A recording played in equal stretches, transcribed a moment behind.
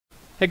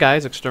Hey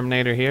guys,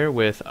 Xterminator here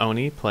with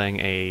Oni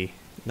playing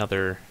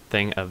another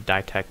thing of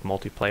Dytech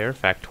multiplayer,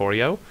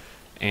 Factorio.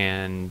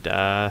 And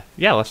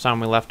yeah, last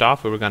time we left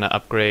off we were going to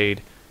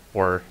upgrade,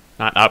 or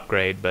not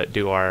upgrade, but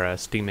do our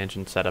steam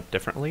engine setup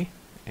differently.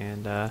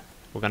 And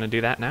we're going to do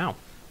that now.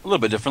 A little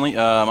bit differently.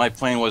 My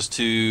plan was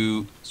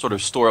to sort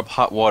of store up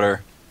hot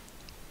water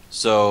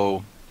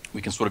so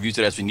we can sort of use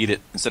it as we need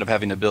it instead of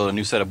having to build a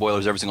new set of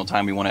boilers every single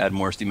time we want to add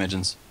more steam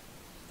engines.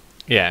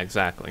 Yeah,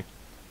 exactly.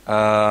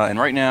 And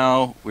right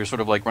now we're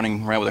sort of like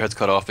running around with our heads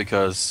cut off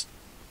because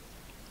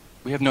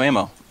we have no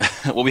ammo.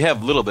 Well, we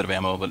have a little bit of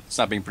ammo, but it's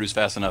not being produced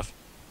fast enough.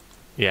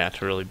 Yeah,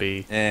 to really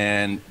be.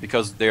 And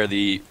because they're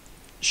the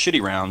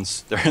shitty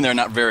rounds, they're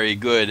not very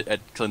good at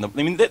killing them.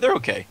 I mean, they're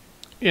okay.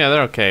 Yeah,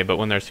 they're okay, but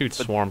when there's huge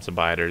swarms of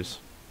biters,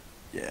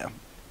 Yeah.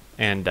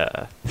 and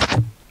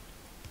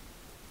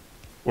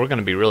we're going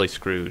to be really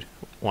screwed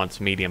once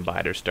medium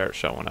biters start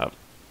showing up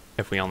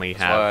if we only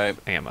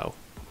have ammo.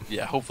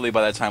 Yeah, hopefully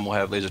by that time we'll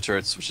have laser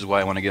turrets, which is why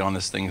I want to get on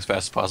this thing as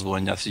fast as possible.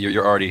 And yes,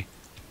 you're already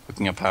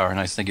hooking up power.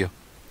 Nice, thank you.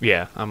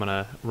 Yeah, I'm going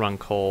to run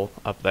coal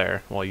up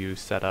there while you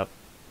set up.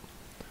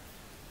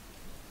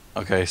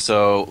 Okay,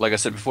 so like I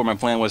said before, my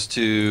plan was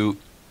to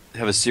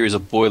have a series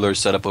of boilers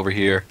set up over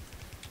here.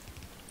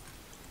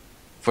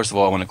 First of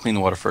all, I want to clean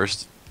the water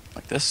first,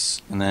 like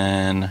this. And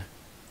then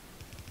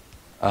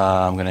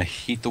I'm going to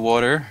heat the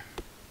water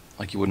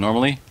like you would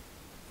normally.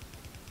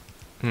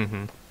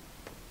 Mm-hmm.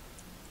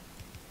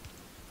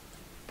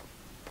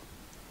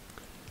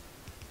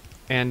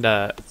 And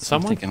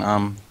someone... I'm thinking,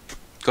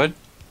 go ahead.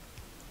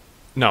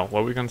 No,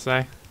 what were we going to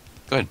say?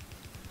 Go ahead.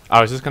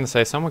 I was just going to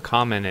say someone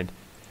commented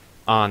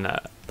on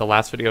the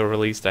last video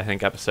released, I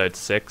think episode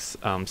 6,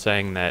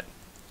 saying that,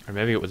 or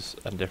maybe it was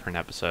a different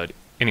episode.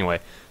 Anyway,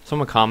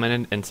 someone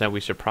commented and said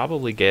we should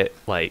probably get,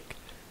 like,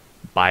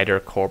 biter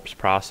corpse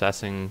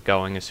processing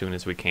going as soon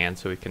as we can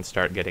so we can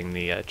start getting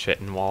the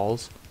chitin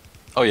walls.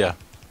 Oh, yeah.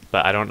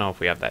 But I don't know if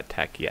we have that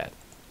tech yet.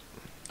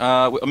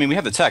 I mean, we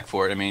have the tech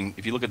for it. I mean,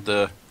 if you look at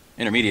the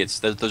intermediates,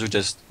 those are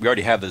just, we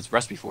already have the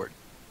recipe for it.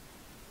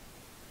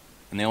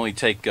 And they only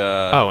take...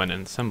 oh, an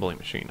assembly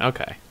machine.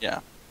 Okay.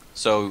 Yeah.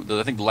 So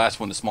I think the last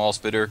one, the small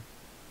spitter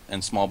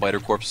and small biter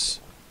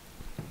corpse.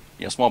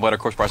 Yeah, small biter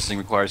corpse processing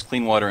requires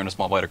clean water and a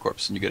small biter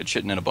corpse, and you get a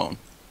chitin and a bone.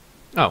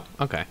 Oh,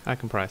 okay. I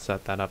can probably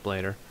set that up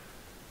later.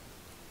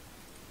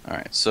 All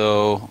right.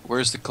 So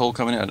where's the coal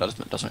coming in? It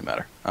doesn't really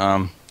matter.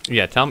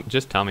 Yeah,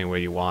 just tell me where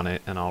you want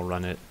it, and I'll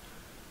run it.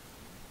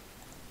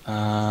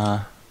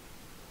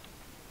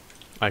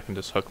 I can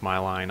just hook my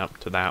line up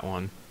to that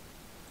one.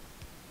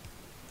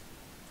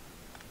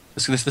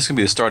 This can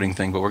be the starting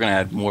thing, but we're gonna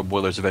add more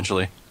boilers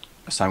eventually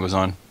as time goes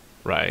on.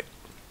 Right.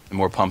 And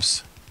more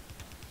pumps.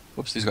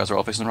 Whoops, these guys are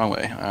all facing the wrong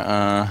way.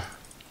 There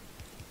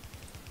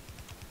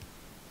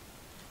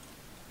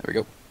we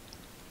go.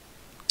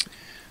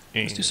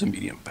 Let's do some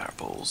medium power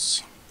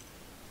poles.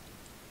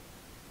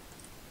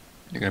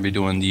 You're gonna be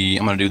doing the.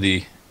 I'm gonna do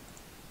the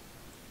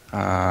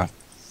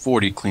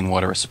 40 clean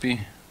water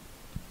recipe.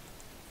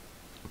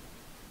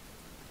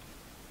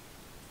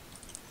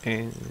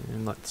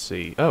 And let's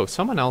see. Oh,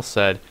 someone else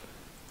said,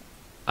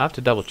 I have to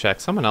double check.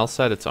 Someone else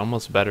said it's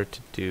almost better to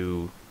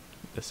do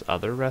this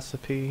other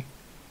recipe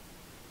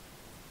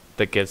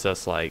that gives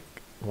us like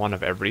one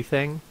of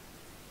everything.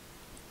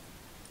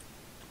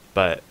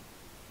 But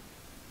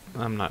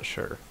I'm not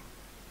sure.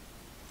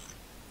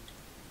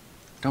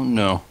 Don't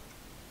know.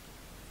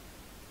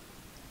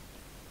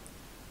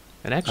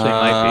 It actually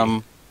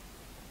might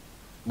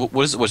be.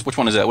 Which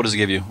one is that? What does it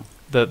give you?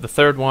 The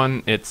third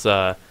one, it's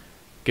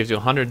gives you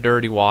 100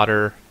 dirty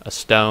water, a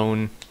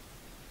stone,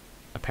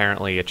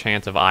 apparently a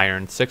chance of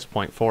iron,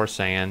 6.4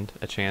 sand,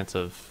 a chance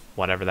of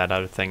whatever that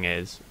other thing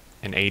is,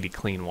 and 80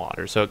 clean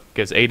water. So it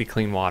gives 80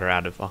 clean water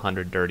out of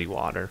 100 dirty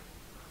water.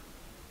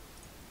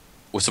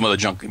 With some other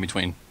junk in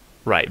between.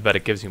 Right, but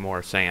it gives you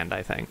more sand,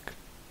 I think.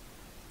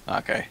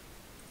 Okay.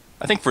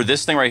 I think for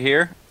this thing right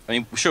here, I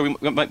mean, sure,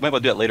 we might do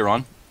that later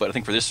on, but I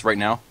think for this right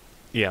now...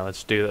 Yeah,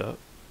 let's do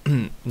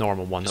the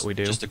normal one that we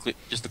do. Just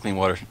the clean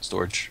water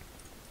storage.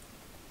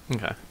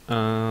 Okay.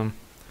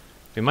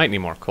 We might need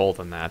more coal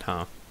than that,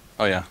 huh?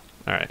 Oh, yeah.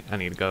 Alright, I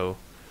need to go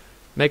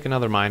make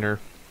another miner.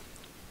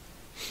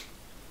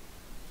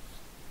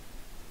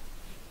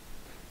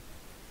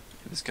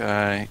 This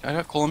guy... I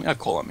got coal on me? I have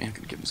coal on me. I'm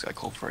going to give this guy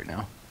coal for right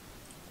now.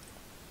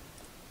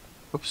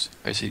 Oops.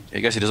 I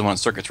guess he doesn't want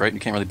circuits, right? You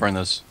can't really burn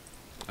those.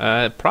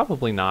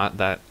 Probably not.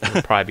 That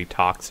would probably be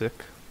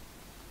toxic.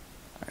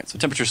 Alright, so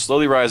temperature's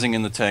slowly rising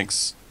in the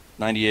tanks.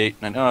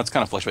 98. No, it's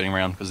kind of fluctuating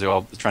around because they're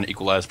all trying to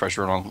equalize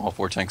pressure on all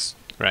 4 tanks.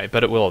 Right,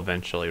 but it will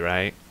eventually,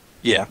 right?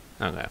 Yeah.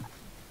 Okay.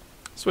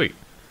 Sweet.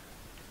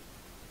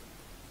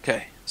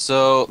 Okay,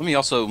 so let me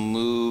also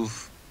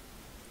move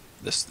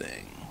this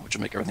thing, which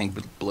will make everything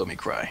below me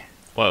cry.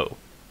 Whoa.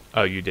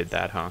 Oh, you did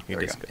that, huh? You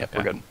There we go. just, Yep,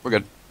 okay. we're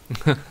good.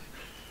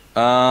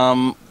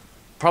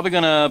 Probably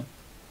gonna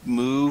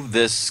move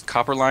this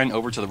copper line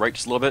over to the right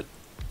just a little bit.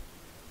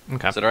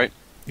 Okay. Is that alright?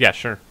 Yeah,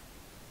 sure.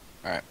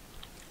 Alright.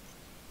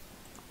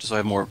 Just so I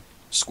have more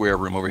square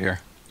room over here.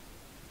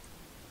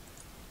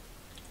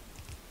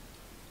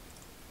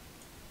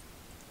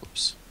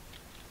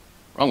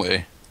 Wrong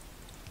way.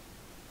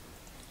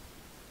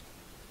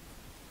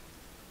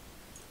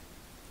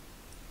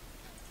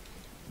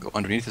 Go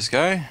underneath this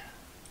guy.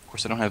 Of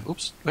course, I don't have.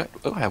 Oops.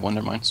 Oh, I have one.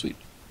 Never mind. Sweet.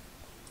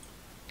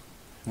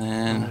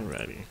 And then.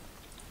 Alrighty.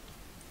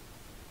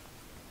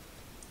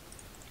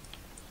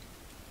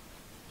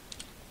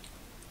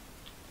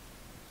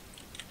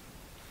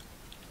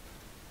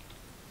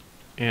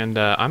 And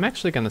I'm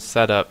actually going to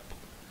set up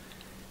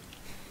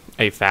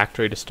a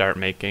factory to start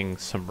making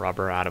some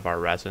rubber out of our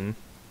resin.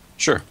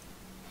 Sure.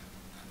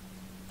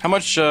 How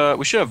much?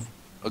 We should have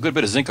a good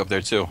bit of zinc up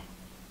there too.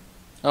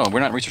 Oh, we're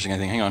not researching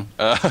anything. Hang on.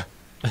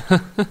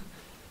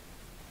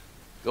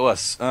 Go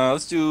us.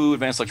 Let's do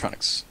advanced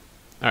electronics.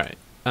 All right.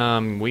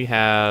 We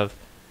have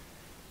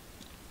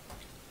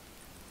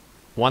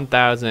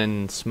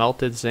 1,000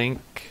 smelted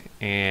zinc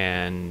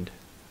and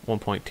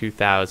 1.2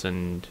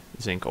 thousand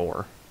zinc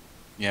ore.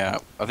 Yeah,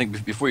 I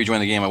think before you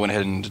joined the game, I went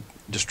ahead and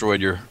destroyed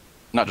your,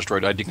 not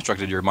destroyed, I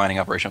deconstructed your mining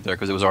operation up there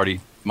because it was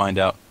already mined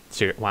out.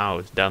 Wow,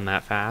 it's done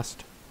that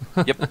fast.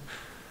 Yep.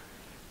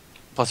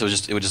 Plus,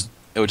 it was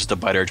just a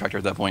binary tractor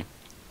at that point.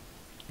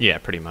 Yeah,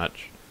 pretty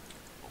much.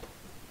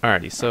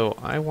 Alrighty, so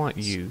I want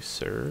you,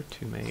 sir,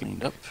 to make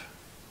Cleaned up.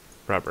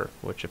 rubber,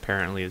 which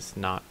apparently is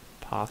not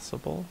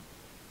possible.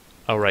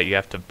 Oh, right, you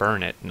have to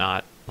burn it,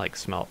 not, like,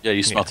 smelt. Yeah,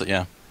 you smelt it,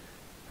 yeah.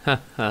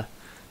 Haha.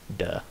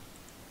 Duh.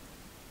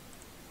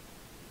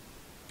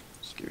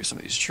 Let's give you some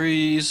of these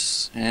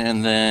trees.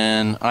 And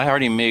then I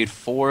already made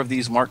 4 of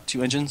these Mark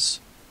II engines.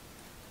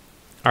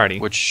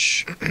 Alrighty.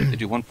 Which they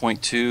do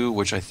 1.2,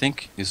 which I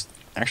think is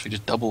actually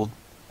just double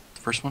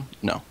the first one.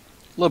 No, a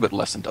little bit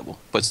less than double,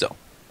 but still,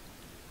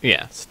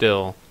 Yeah,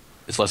 still.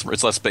 it's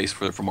less space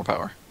for more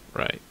power.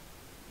 Right.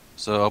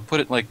 So I'll put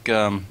it like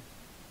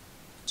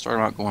start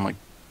out going like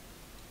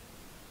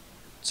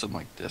something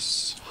like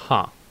this.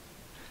 Huh.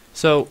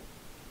 So,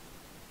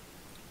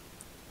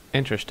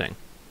 interesting.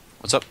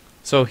 What's up?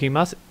 So he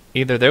must,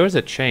 either there was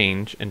a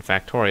change in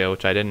Factorio,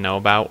 which I didn't know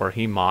about, or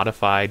he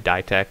modified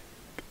Dytech,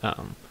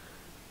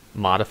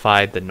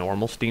 modified the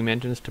normal steam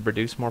engines to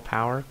produce more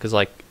power. Because,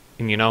 like,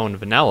 in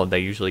vanilla, they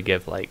usually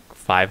give, like,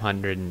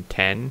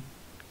 510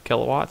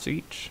 kilowatts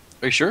each.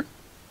 Are you sure?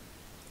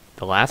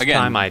 The last Again,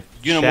 time I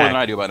you know more than checked-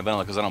 I do about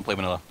vanilla because I don't play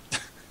vanilla.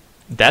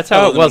 That's how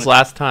Other it than was the-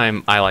 last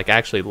time I, like,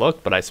 actually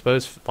looked, but I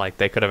suppose, like,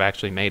 they could have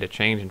actually made a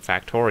change in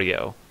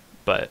Factorio.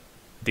 But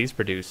these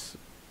produce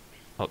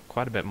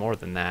quite a bit more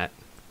than that.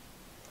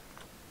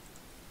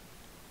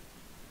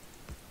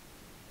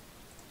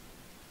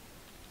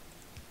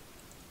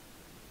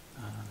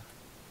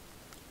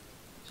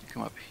 So you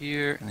come up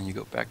here, and then you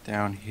go back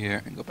down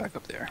here, and go back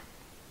up there.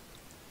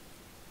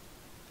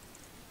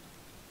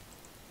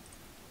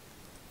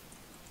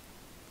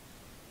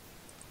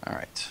 All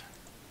right.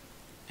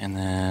 And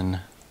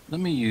then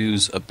let me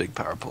use a big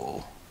power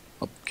pole.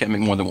 Oh, can't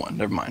make more than one.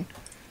 Never mind.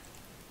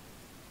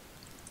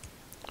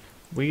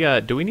 We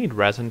do we need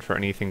resin for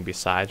anything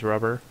besides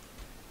rubber?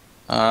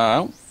 I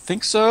don't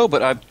think so,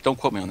 but don't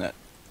quote me on that.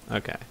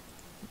 Okay.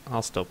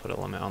 I'll still put a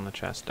limit on the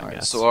chest, I All right.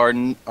 guess. So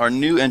our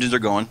new engines are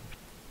going.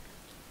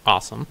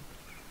 Awesome.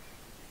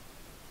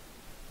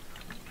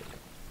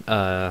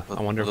 I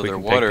wonder if we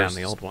can take down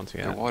the old ones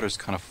yet. Their water's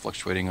kind of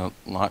fluctuating a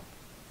lot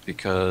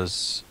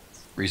because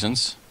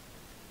reasons.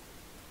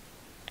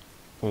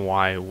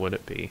 Why would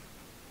it be?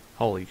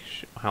 Holy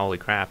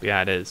crap!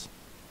 Yeah, it is.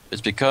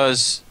 It's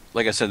because,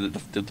 like I said,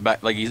 the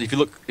back. Like if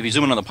you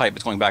zoom in on the pipe,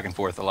 it's going back and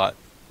forth a lot.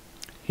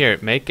 Here,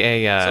 make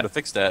a. So to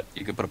fix that,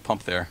 you could put a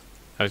pump there.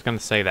 I was gonna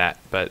say that,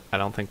 but I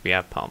don't think we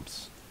have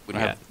pumps. We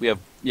don't yet. have.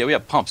 We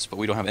have pumps, but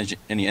we don't have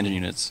any engine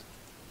units.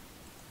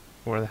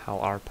 Where the hell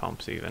are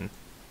pumps even?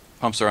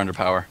 Pumps are under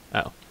power,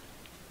 Oh.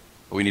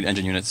 but we need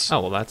engine units.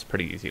 Oh well, that's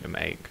pretty easy to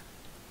make.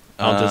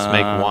 I'll just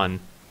make one.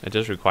 It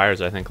just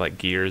requires, I think, like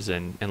gears,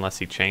 and unless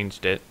he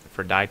changed it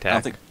for Dytech. I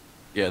don't think.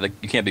 Yeah,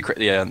 you can't be.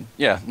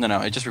 Yeah.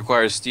 No. It just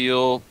requires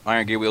steel,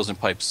 iron gear wheels, and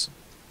pipes.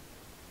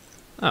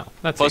 Oh,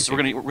 that's Plus,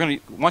 easy. we're gonna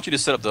want you to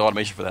set up the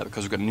automation for that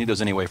because we're gonna need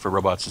those anyway for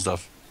robots and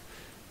stuff.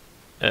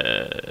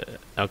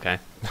 Okay.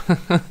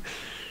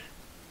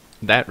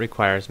 That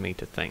requires me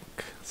to think.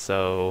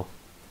 So,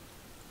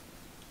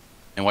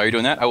 And while you're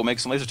doing that, I will make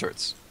some laser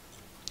turrets.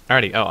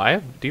 alrighty. Oh, I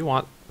have. Do you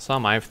want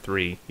some? I have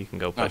 3. You can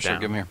go put Oh, sure.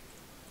 down. Give them here.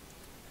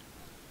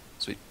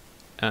 Sweet.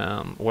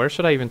 Where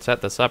should I even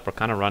set this up? We're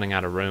kind of running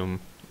out of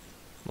room,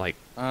 like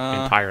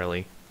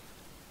entirely.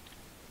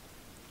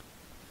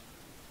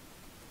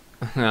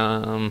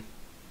 Kind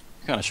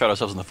of shot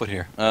ourselves in the foot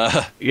here.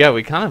 Yeah,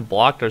 we kind of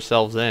blocked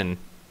ourselves in.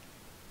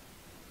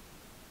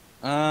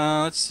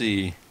 Let's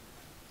see.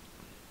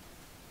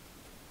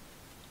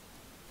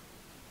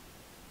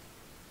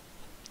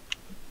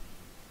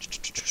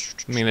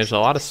 I mean, there's a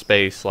lot of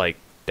space, like,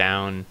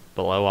 down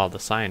below all the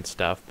science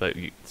stuff, but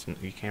you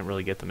can't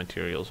really get the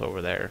materials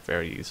over there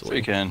very easily. So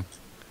you can.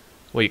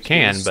 Well, you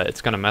can, but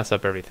it's going to mess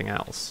up everything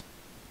else.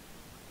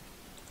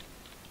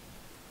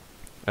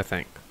 I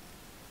think.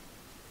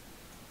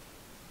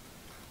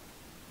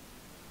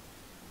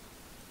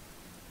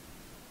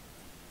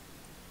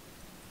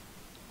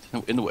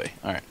 In the way.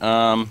 All right.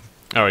 Oh,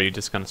 are you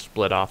just going to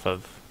split off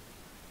of...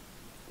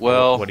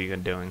 Well, what are you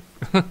doing?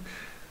 I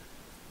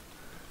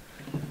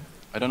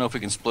don't know if we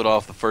can split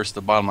off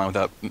the bottom line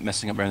without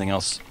messing up everything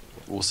else.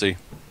 We'll see.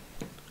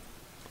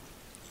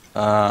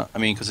 I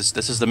mean, because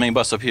this is the main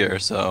bus up here,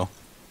 so...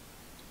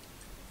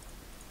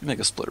 Let me make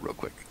a splitter real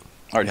quick.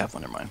 I already have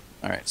one, never mind.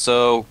 Alright,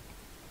 so...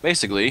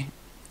 Basically...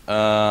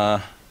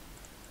 let's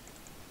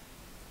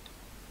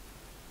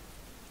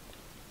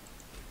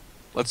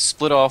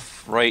split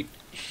off right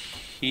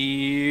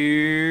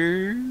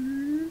here...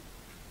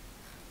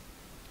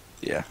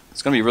 Yeah,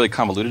 it's going to be really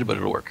convoluted, but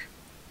it'll work.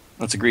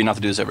 Let's agree not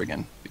to do this ever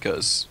again,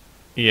 because...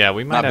 Yeah,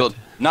 we might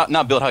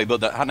not build how we build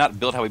that, not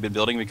build how we've been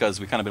building, because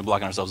we kind of been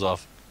blocking ourselves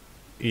off.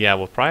 Yeah,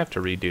 we'll probably have to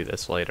redo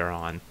this later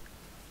on.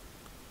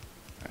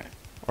 Alright.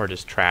 Or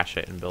just trash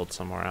it and build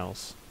somewhere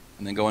else.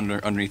 And then go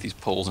underneath these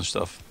poles and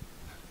stuff.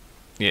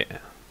 Yeah.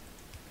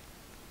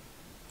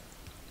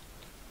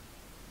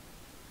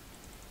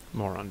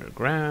 More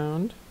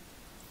underground.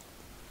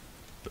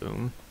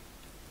 Boom.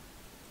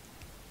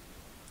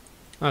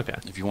 Okay.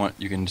 If you want,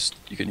 you can just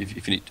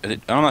if you need.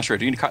 I'm not sure.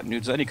 Do you need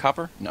does that need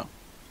copper? No.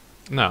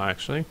 No,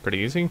 actually, pretty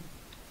easy.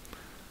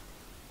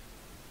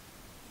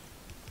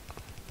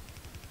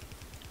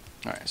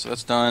 All right, so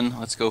that's done.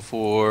 Let's go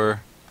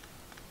for.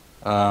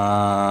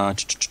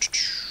 Let's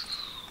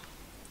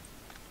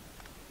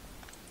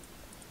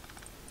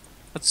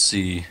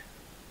see.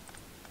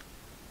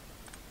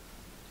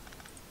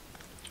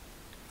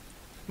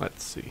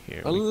 Let's see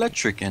here.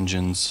 Electric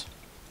engines.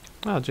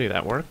 Oh, gee,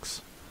 that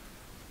works.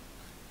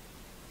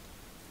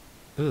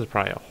 This is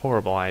probably a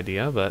horrible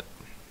idea, but...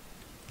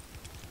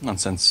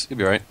 Nonsense. You'll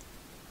be alright.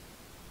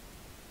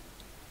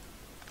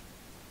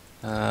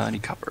 I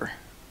need copper.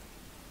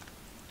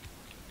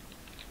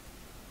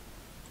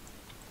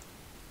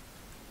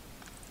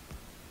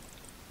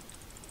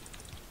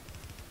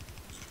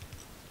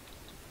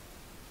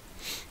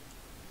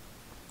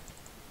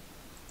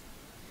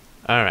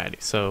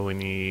 Alrighty, so we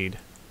need...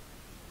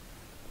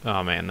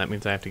 Oh man, that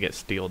means I have to get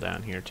steel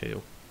down here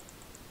too.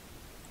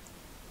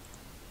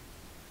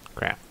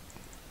 Crap.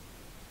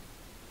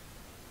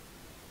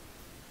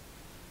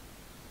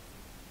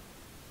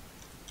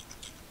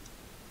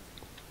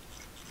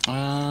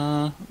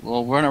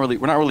 Well, we're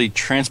not really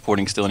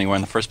transporting steel anywhere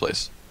in the first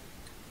place.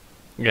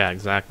 Yeah,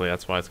 exactly.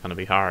 That's why it's going to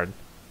be hard.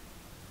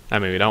 I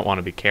mean, we don't want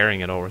to be carrying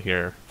it over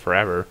here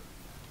forever.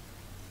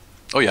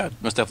 Oh yeah,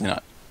 most definitely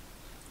not.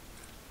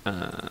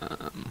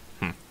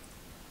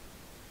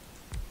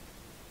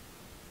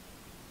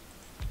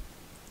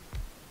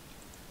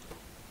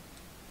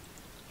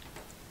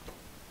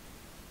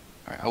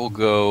 Alright, I will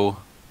go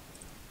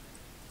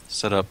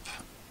set up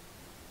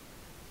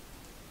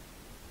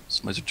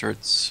some laser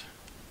turrets.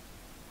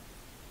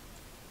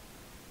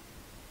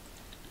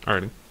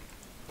 Alrighty.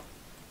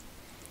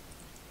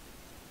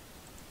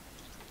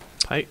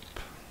 Pipe.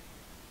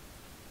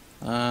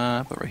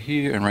 But right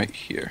here and right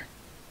here.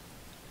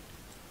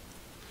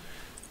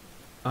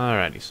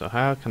 Alrighty, so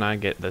how can I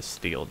get this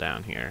steel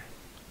down here?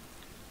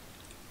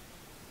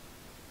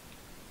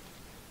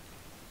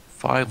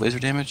 5 laser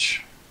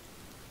damage.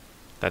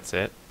 That's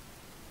it?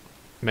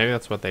 Maybe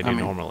that's what they do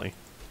normally.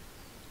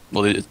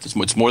 Well,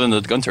 it's more than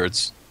the gun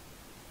turrets.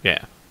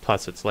 Yeah,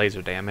 plus it's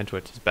laser damage,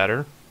 which is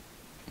better.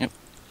 Yep.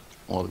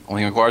 Well, the only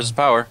thing it requires is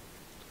power.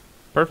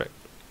 Perfect.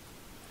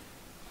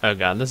 Oh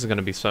god, this is going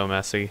to be so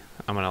messy.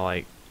 I'm going to,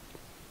 like,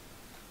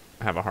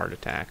 have a heart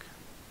attack.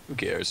 Who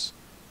cares?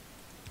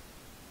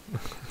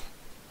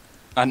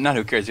 Not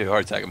who cares if you have a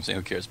heart attack. I'm saying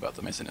who cares about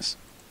the messiness.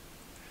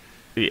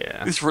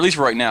 Yeah. At least for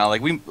right now,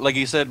 like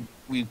you said,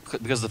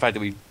 because of the fact that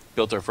we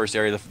built our first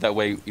area, that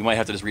way you might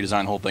have to just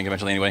redesign the whole thing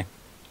eventually anyway.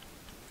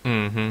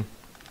 Mm-hmm.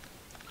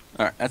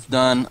 All right, that's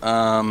done.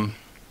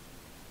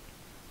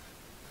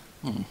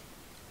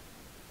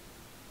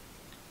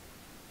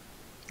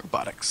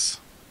 Robotics.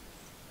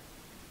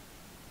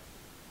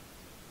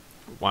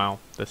 Wow,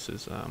 this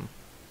is a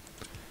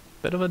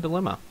bit of a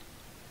dilemma.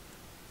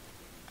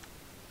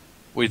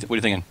 What are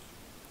you thinking?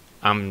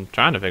 I'm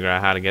trying to figure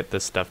out how to get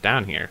this stuff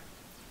down here.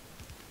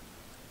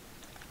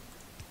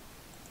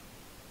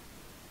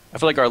 I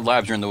feel like our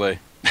labs are in the way.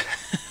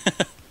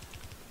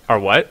 Or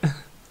what?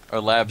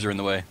 Our labs are in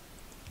the way.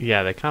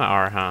 Yeah, they kind of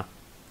are, huh?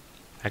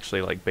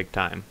 Actually, like, big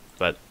time,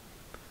 but...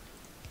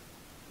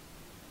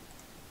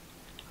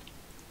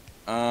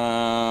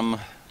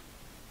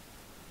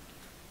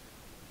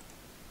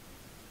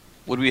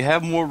 Would we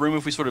have more room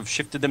if we sort of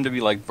shifted them to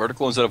be, like,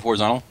 vertical instead of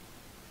horizontal?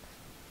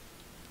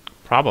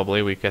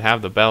 Probably we could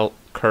have the belt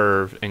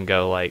curve and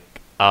go, like,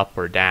 up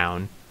or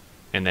down,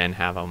 and then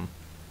have them...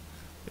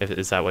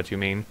 Is that what you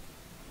mean?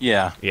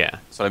 Yeah. Yeah.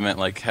 So I meant,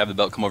 like, have the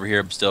belt come over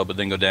here still, but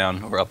then go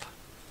down or up.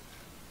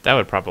 That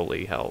would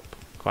probably help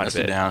quite a bit. Let's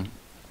do down.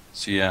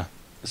 So, yeah.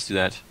 Let's do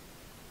that.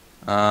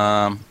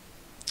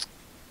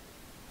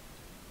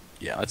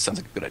 Yeah, that sounds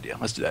like a good idea.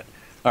 Let's do that.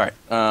 All right.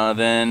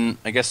 Then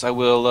I guess I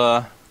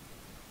will...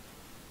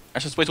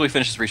 Actually, let's wait till we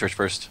finish this research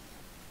first.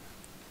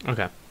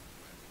 Okay.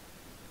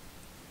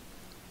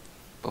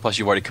 But plus,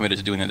 you've already committed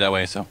to doing it that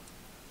way, so...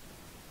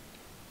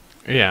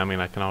 Yeah, I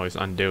mean, I can always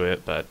undo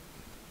it, but...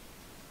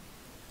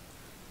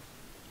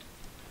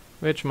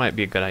 which might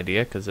be a good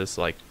idea because this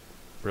like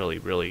really,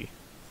 really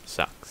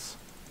sucks.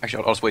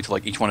 Actually, I'll just wait till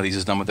like each one of these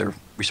is done with their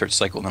research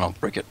cycle, and then I'll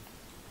break it.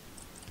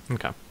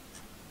 Okay.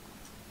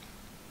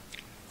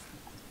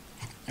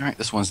 All right,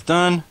 this one's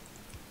done.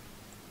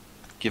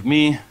 Give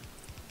me.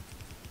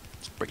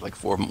 Let's break like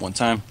 4 of them at one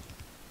time.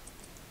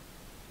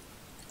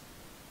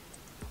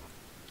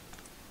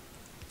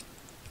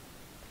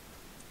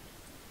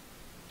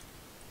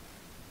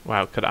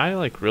 Wow, could I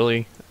like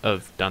really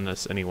have done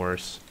this any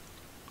worse?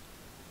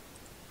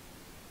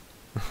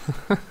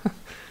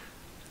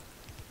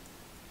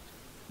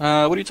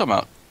 What are you talking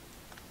about?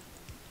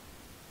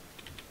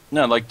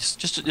 No, like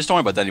just don't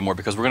worry about that anymore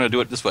because we're gonna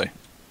do it this way.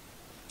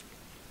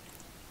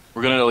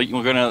 We're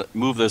gonna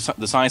move the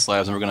science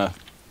labs and we're gonna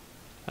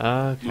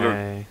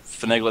Okay.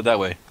 finagle it that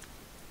way.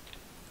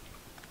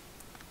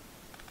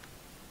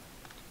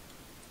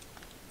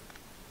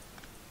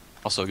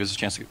 Also, it gives us a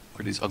chance to get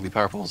rid of these ugly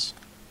power poles.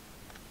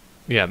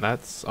 Yeah,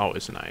 that's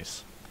always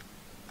nice.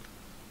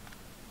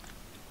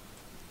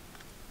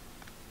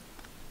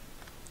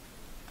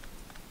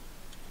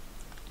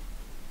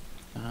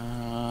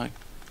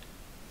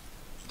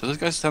 Do those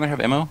guys down there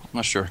have ammo? I'm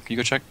not sure. Can you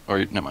go check? Or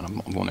never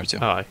mind, I'm going there too.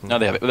 Oh, I can... No,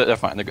 they have it. They're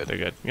fine. They're good. They're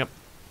good. Yep.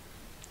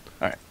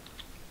 All right.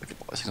 Pick up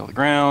all these things off the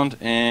ground,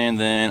 and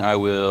then I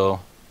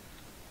will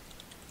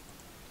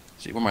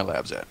see where my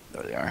labs at.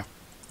 There they are.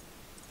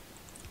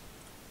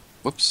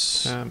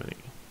 Whoops. How many?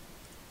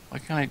 Why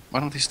can't I? Why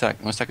don't they stack?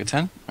 You want to stack at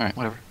 10? All right,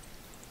 whatever.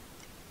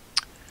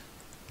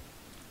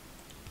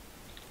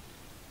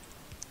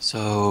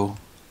 So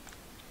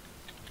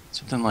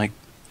something like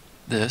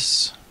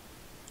this.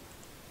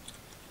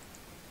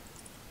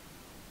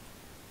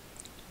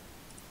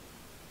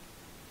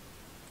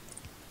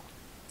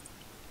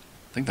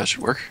 I think that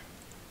should work.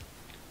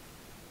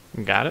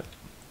 Got it?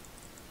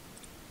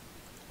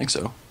 I think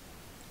so.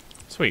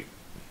 Sweet.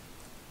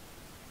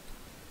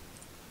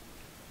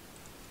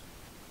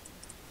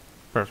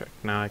 Perfect.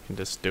 Now I can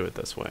just do it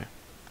this way.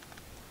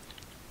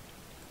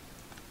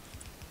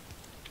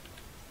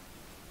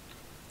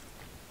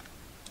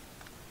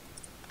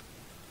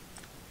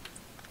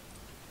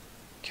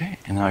 Okay,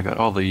 and now I got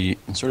all the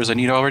inserters I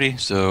need already,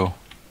 so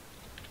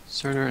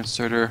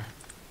inserter.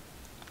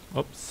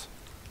 Oops.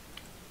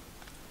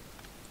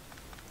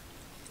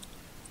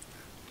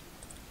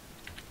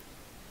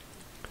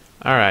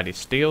 Alrighty,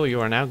 Steel, you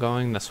are now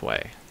going this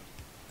way.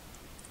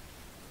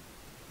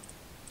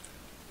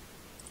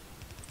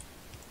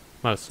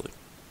 Mostly.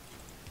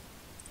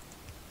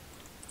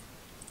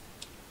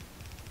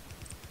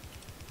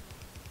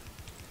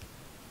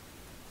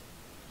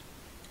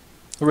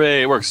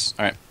 Hooray, it works.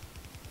 All right.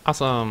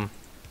 Awesome.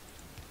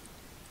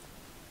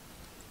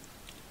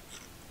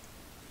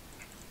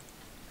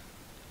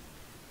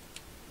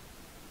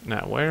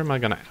 Now, where am I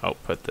going to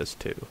output this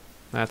to?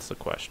 That's the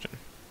question.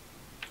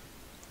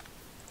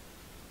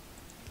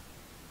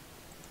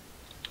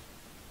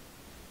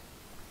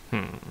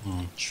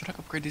 Should I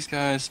upgrade these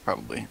guys?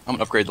 Probably. I'm going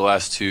to upgrade the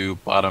last 2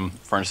 bottom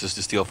furnaces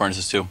to steel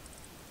furnaces too.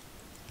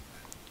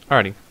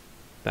 Alrighty.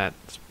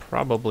 That's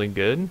probably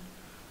good.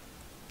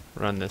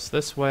 Run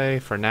this way.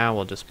 For now,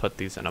 we'll just put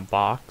these in a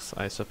box,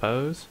 I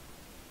suppose.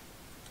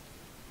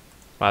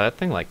 Wow, that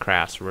thing like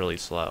crafts really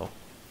slow.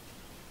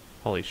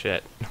 Holy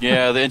shit.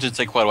 Yeah, the engines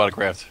take quite a while to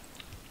craft.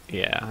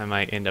 Yeah, I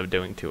might end up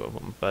doing 2 of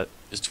them, but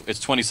It's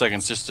 20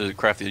 seconds just to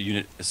craft the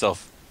unit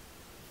itself.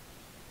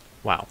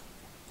 wow.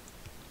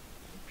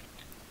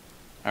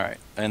 All right,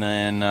 and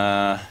then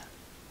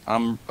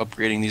I'm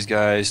upgrading these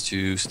guys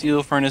to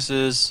steel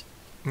furnaces.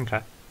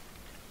 Okay.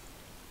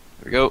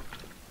 There we go.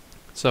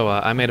 So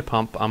I made a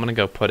pump. I'm gonna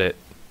go put it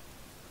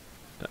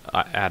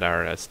at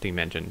our steam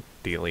engine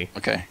dealy.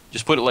 Okay,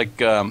 just put it like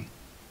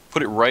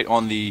put it right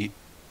on the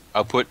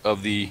output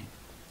of the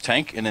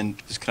tank, and then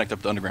just connect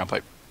up the underground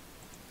pipe.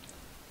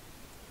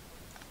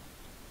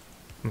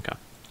 Okay.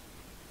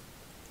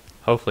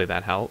 Hopefully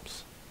that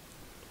helps.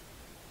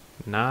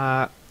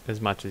 Not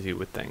as much as you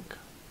would think.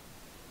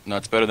 No,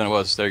 it's better than it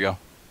was. There you go.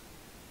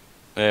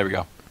 There we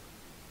go.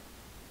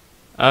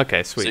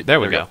 Okay, sweet. See, there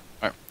we go. All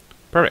right.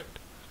 Perfect.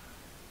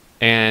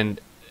 And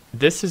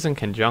this is in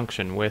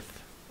conjunction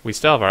with... We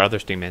still have our other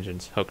steam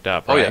engines hooked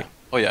up, right? Oh yeah.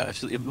 Oh yeah.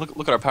 If you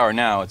look at our power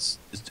now. It's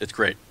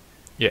great.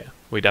 Yeah.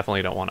 We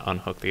definitely don't want to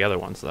unhook the other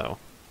ones, though.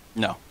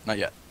 No, not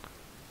yet.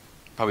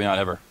 Probably not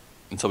ever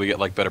until we get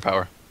like better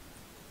power.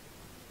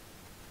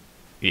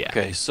 Yeah.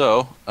 Okay,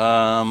 so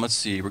let's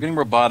see. We're getting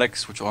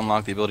robotics, which will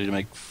unlock the ability to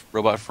make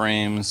robot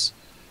frames.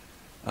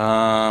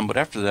 But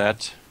after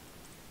that,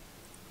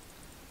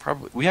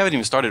 probably we haven't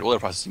even started oil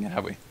processing yet,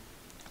 have we?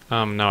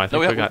 No, I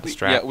think we got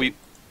distracted.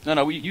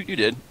 Yeah, you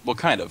did. Well,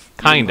 kind of.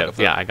 Kind of,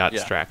 yeah, I got yeah.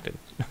 distracted.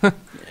 Yeah,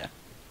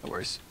 no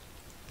worries.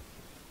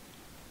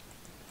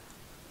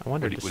 I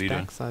wonder What the are you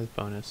doing? stack size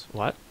bonus.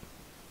 What?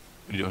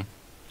 What are you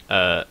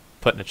doing?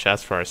 Putting a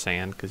chest for our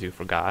sand because you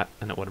forgot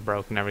and it would have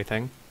broken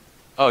everything.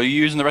 Oh, you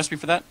using the recipe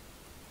for that?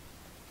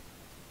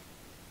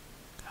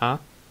 Huh?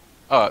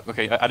 Oh,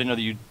 okay. I didn't know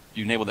that you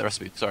enabled that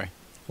recipe. Sorry.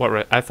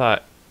 I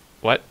thought...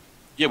 What?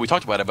 Yeah, we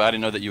talked about it, but I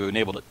didn't know that you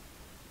enabled it.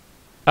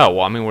 Oh,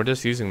 well, I mean, we're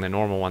just using the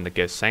normal one that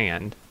gives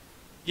sand.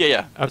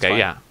 Yeah. That's Okay, fine.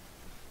 yeah.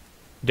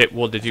 Did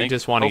you think,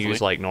 just want to hopefully.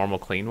 use like normal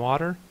clean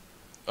water?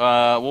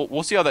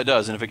 We'll see how that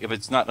does, and if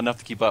it's not enough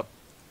to keep up,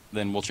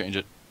 then we'll change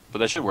it. But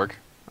that should work.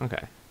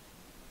 Okay.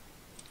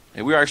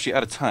 And we are actually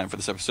out of time for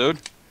this episode.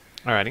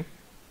 Alrighty.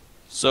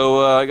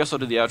 So I guess I'll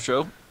do the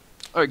outro.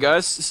 All right,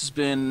 guys, this has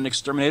been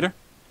Xterminator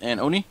and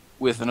Oni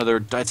with another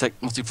Dytech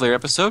multiplayer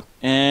episode,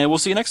 and we'll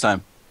see you next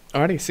time.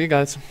 Alrighty, see you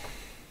guys.